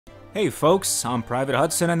Hey folks, I'm Private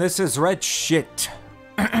Hudson and this is Redshirt.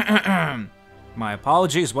 My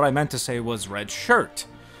apologies, what I meant to say was Redshirt.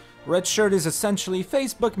 Redshirt is essentially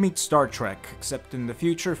Facebook meets Star Trek, except in the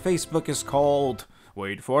future Facebook is called,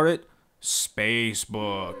 wait for it,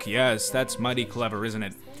 SPACEBOOK. Yes, that's mighty clever, isn't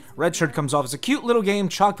it? Redshirt comes off as a cute little game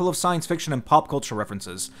chock full of science fiction and pop culture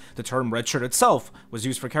references. The term Redshirt itself was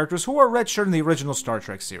used for characters who wore Redshirt in the original Star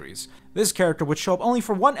Trek series. This character would show up only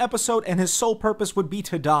for one episode and his sole purpose would be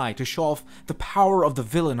to die, to show off the power of the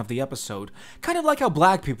villain of the episode, kind of like how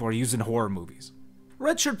black people are used in horror movies.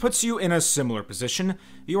 Redshirt puts you in a similar position.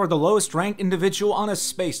 You are the lowest ranked individual on a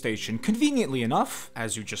space station. Conveniently enough,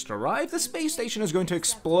 as you just arrived, the space station is going to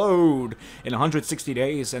explode in 160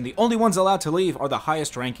 days, and the only ones allowed to leave are the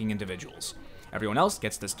highest ranking individuals. Everyone else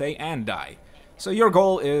gets to stay and die. So your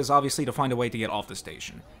goal is obviously to find a way to get off the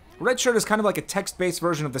station. Redshirt is kind of like a text-based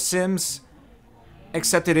version of The Sims,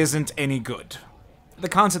 except it isn't any good. The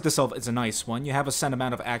concept itself is a nice one. You have a set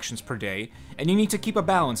amount of actions per day, and you need to keep a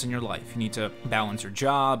balance in your life. You need to balance your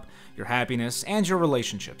job, your happiness, and your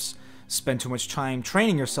relationships. Spend too much time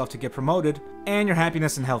training yourself to get promoted, and your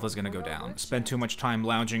happiness and health is going to go down. Spend too much time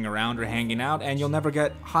lounging around or hanging out, and you'll never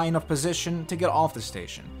get high enough position to get off the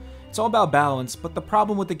station. It's all about balance, but the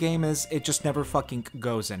problem with the game is it just never fucking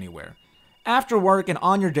goes anywhere. After work and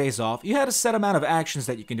on your days off, you had a set amount of actions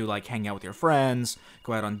that you can do, like hang out with your friends,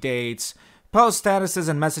 go out on dates, post statuses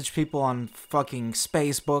and message people on fucking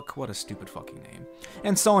SPACEBOOK, what a stupid fucking name,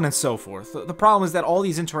 and so on and so forth. The problem is that all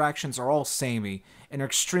these interactions are all samey and are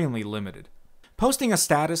extremely limited. Posting a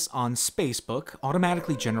status on SPACEBOOK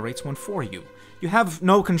automatically generates one for you. You have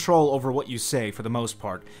no control over what you say for the most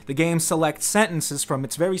part. The game selects sentences from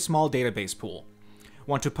its very small database pool.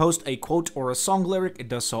 Want to post a quote or a song lyric? It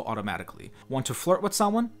does so automatically. Want to flirt with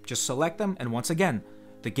someone? Just select them, and once again,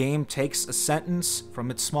 the game takes a sentence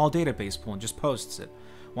from its small database pool and just posts it.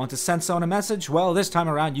 Want to send someone a message? Well, this time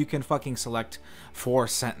around you can fucking select 4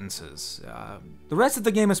 sentences. The rest of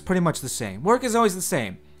the game is pretty much the same. Work is always the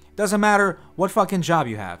same. Doesn't matter what fucking job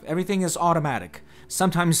you have. Everything is automatic.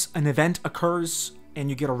 Sometimes an event occurs and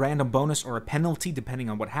you get a random bonus or a penalty depending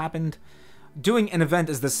on what happened. Doing an event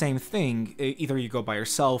is the same thing. Either you go by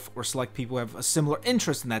yourself or select people who have a similar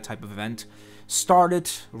interest in that type of event. Start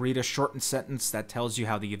it, read a shortened sentence that tells you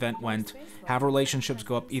how the event went, have relationships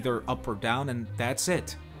go up either up or down, and that's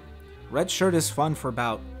it. Redshirt is fun for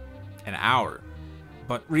about an hour.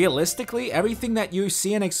 But realistically, everything that you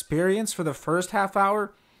see and experience for the first half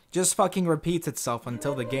hour just fucking repeats itself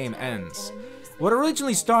until the game ends. What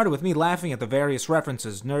originally started with me laughing at the various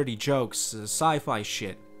references, nerdy jokes, sci-fi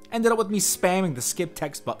shit, ended up with me spamming the skip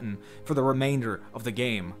text button for the remainder of the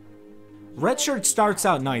game. Redshirt starts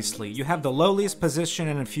out nicely. You have the lowliest position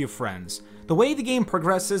and a few friends. The way the game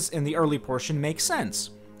progresses in the early portion makes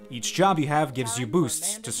sense. Each job you have gives you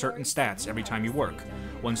boosts to certain stats every time you work.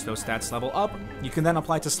 Once those stats level up, you can then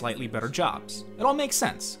apply to slightly better jobs. It all makes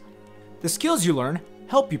sense. The skills you learn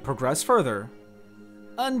help you progress further.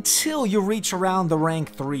 Until you reach around the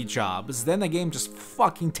rank 3 jobs, then the game just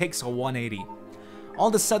fucking takes a 180. All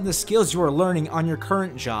of a sudden, the skills you are learning on your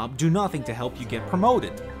current job do nothing to help you get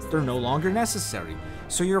promoted. They're no longer necessary,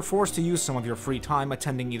 so you're forced to use some of your free time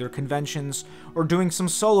attending either conventions or doing some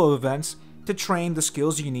solo events to train the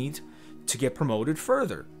skills you need to get promoted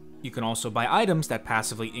further. You can also buy items that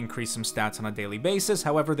passively increase some stats on a daily basis,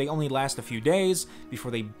 however they only last a few days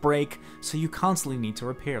before they break, so you constantly need to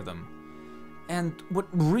repair them. And what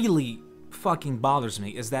really fucking bothers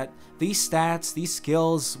me is that these stats, these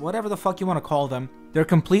skills, whatever the fuck you want to call them, they're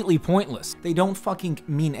completely pointless. They don't fucking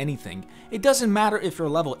mean anything. It doesn't matter if you're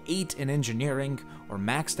level 8 in engineering or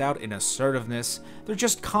maxed out in assertiveness, they're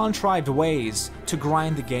just contrived ways to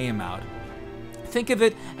grind the game out. Think of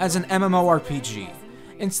it as an MMORPG.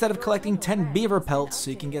 Instead of collecting 10 beaver pelts so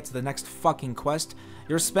you can get to the next fucking quest,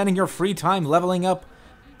 you're spending your free time leveling up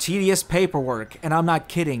tedious paperwork, and I'm not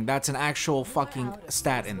kidding, that's an actual fucking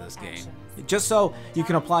stat in this game. Just so you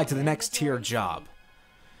can apply to the next tier job.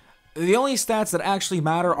 The only stats that actually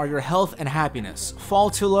matter are your health and happiness. Fall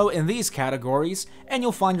too low in these categories, and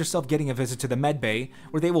you'll find yourself getting a visit to the medbay,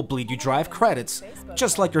 where they will bleed you dry of credits,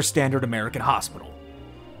 just like your standard American hospital.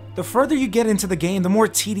 The further you get into the game, the more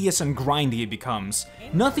tedious and grindy it becomes.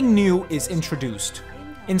 Nothing new is introduced.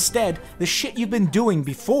 Instead, the shit you've been doing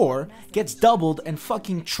before gets doubled and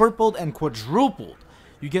fucking tripled and quadrupled.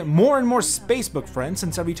 You get more and more SPACEBOOK friends,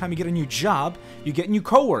 since every time you get a new job, you get new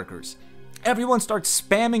coworkers. Everyone starts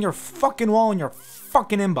spamming your fucking wall in your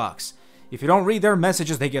fucking inbox. If you don't read their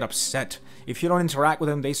messages, they get upset. If you don't interact with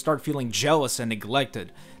them, they start feeling jealous and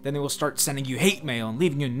neglected. Then they will start sending you hate mail and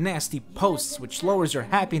leaving you nasty posts, which lowers your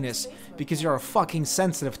happiness because you're a fucking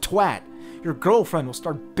sensitive twat. Your girlfriend will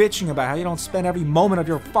start bitching about how you don't spend every moment of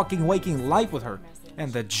your fucking waking life with her.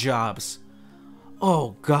 And the jobs.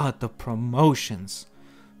 Oh god, the promotions.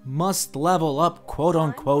 Must level up,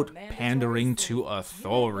 quote-unquote, pandering to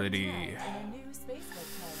authority.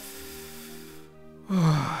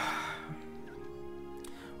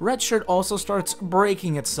 Redshirt also starts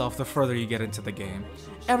breaking itself the further you get into the game.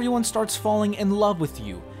 Everyone starts falling in love with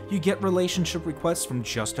you. You get relationship requests from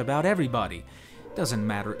just about everybody. Doesn't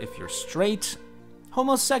matter if you're straight.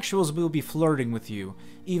 Homosexuals will be flirting with you.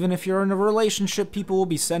 Even if you're in a relationship, people will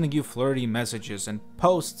be sending you flirty messages and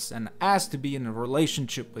posts and ask to be in a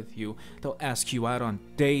relationship with you. They'll ask you out on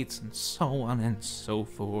dates and so on and so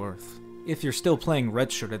forth. If you're still playing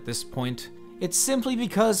Redshirt at this point, it's simply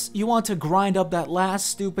because you want to grind up that last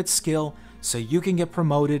stupid skill so you can get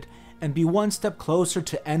promoted and be one step closer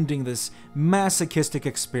to ending this masochistic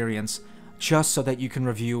experience just so that you can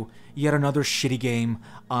review yet another shitty game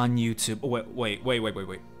on YouTube. Wait.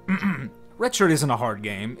 Redshirt isn't a hard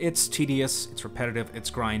game. It's tedious, it's repetitive, it's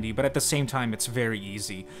grindy, but at the same time it's very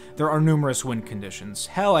easy. There are numerous win conditions.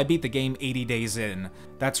 Hell, I beat the game 80 days in.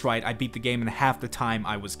 That's right, I beat the game in half the time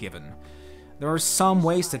I was given. There are some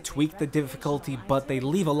ways to tweak the difficulty, but they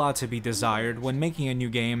leave a lot to be desired. When making a new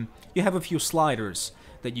game, you have a few sliders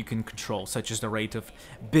that you can control, such as the rate of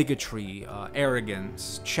bigotry,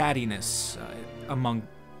 arrogance, chattiness, among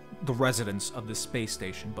the residents of the space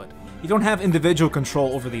station, but you don't have individual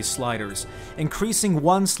control over these sliders. Increasing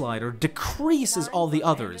one slider decreases all the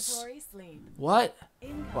others. What?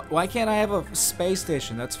 Why can't I have a space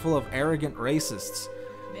station that's full of arrogant racists?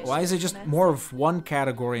 Why is it just more of one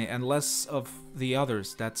category and less of the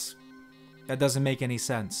others? That doesn't make any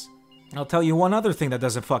sense. I'll tell you one other thing that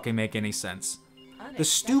doesn't fucking make any sense. The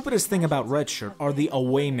stupidest thing about Redshirt are the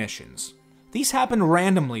away missions. These happen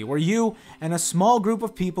randomly, where you and a small group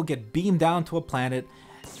of people get beamed down to a planet,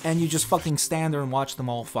 and you just fucking stand there and watch them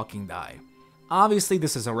all fucking die. Obviously,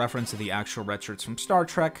 this is a reference to the actual Redshirts from Star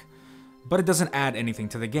Trek, but it doesn't add anything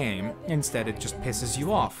to the game. Instead, it just pisses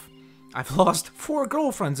you off. I've lost 4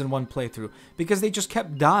 girlfriends in one playthrough because they just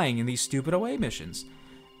kept dying in these stupid away missions.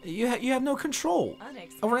 You have no control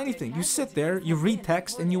over anything. You sit there, you read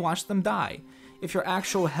text, and you watch them die. If your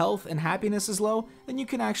actual health and happiness is low, then you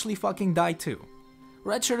can actually fucking die too.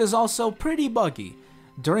 Redshirt is also pretty buggy.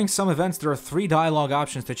 During some events, there are 3 dialogue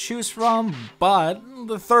options to choose from, but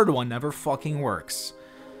the third one never fucking works.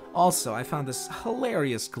 Also, I found this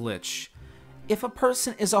hilarious glitch. If a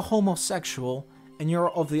person is a homosexual, and you're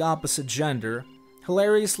of the opposite gender,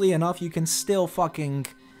 hilariously enough, you can still fucking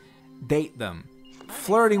date them.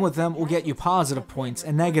 Flirting with them will get you positive points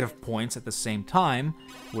and negative points at the same time,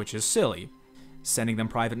 which is silly. Sending them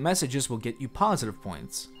private messages will get you positive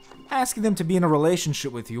points. Asking them to be in a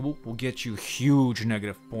relationship with you will get you huge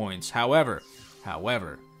negative points. However,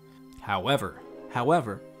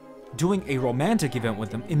 doing a romantic event with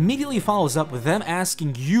them immediately follows up with them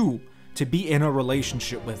asking you to be in a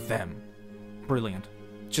relationship with them. Brilliant.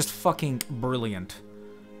 Just fucking brilliant.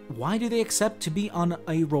 Why do they accept to be on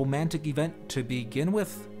a romantic event to begin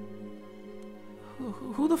with?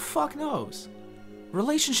 Who the fuck knows?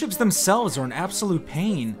 Relationships themselves are an absolute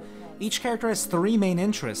pain. Each character has 3 main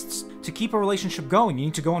interests. To keep a relationship going, you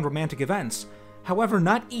need to go on romantic events. However,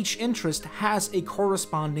 not each interest has a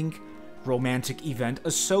corresponding romantic event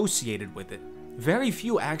associated with it. Very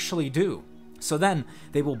few actually do. So then,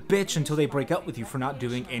 they will bitch until they break up with you for not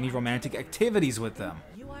doing any romantic activities with them.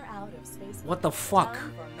 What the fuck?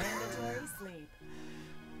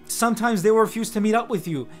 Sometimes they will refuse to meet up with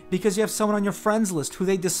you because you have someone on your friends list who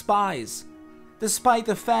they despise, despite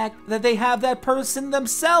the fact that they have that person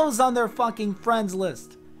themselves on their fucking friends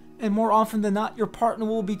list. And more often than not, your partner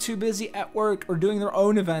will be too busy at work or doing their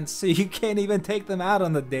own events, so you can't even take them out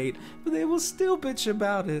on the date, but they will still bitch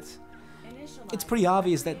about it. It's pretty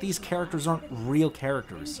obvious that these characters aren't real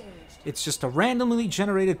characters. It's just a randomly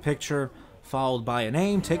generated picture, followed by a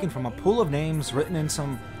name taken from a pool of names written in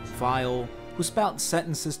some file, who spout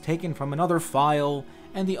sentences taken from another file,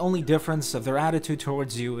 and the only difference of their attitude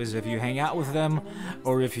towards you is if you hang out with them,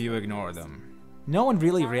 or if you ignore them. No one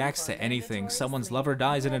really reacts to anything. Someone's lover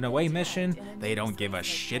dies in an away mission, they don't give a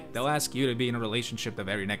shit. They'll ask you to be in a relationship the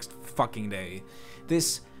very next fucking day.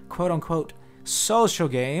 This quote-unquote social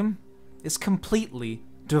game is completely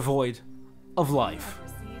devoid of life.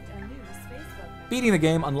 Beating the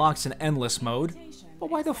game unlocks an endless mode, but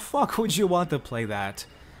why the fuck would you want to play that?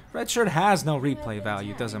 Redshirt has no replay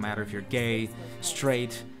value. It doesn't matter if you're gay,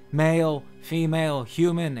 straight, male, female,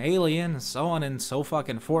 human, alien, so on and so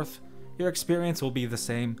fucking forth. Your experience will be the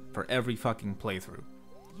same for every fucking playthrough.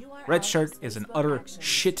 Redshirt is an utter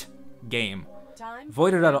shit game.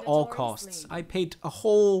 Voided at all costs. I paid a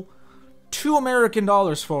whole $2 American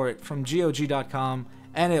for it from GOG.com,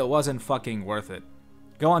 and it wasn't fucking worth it.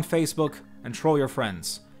 Go on Facebook and troll your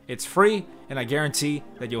friends. It's free, and I guarantee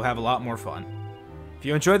that you'll have a lot more fun. If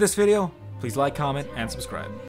you enjoyed this video, please like, comment, and subscribe.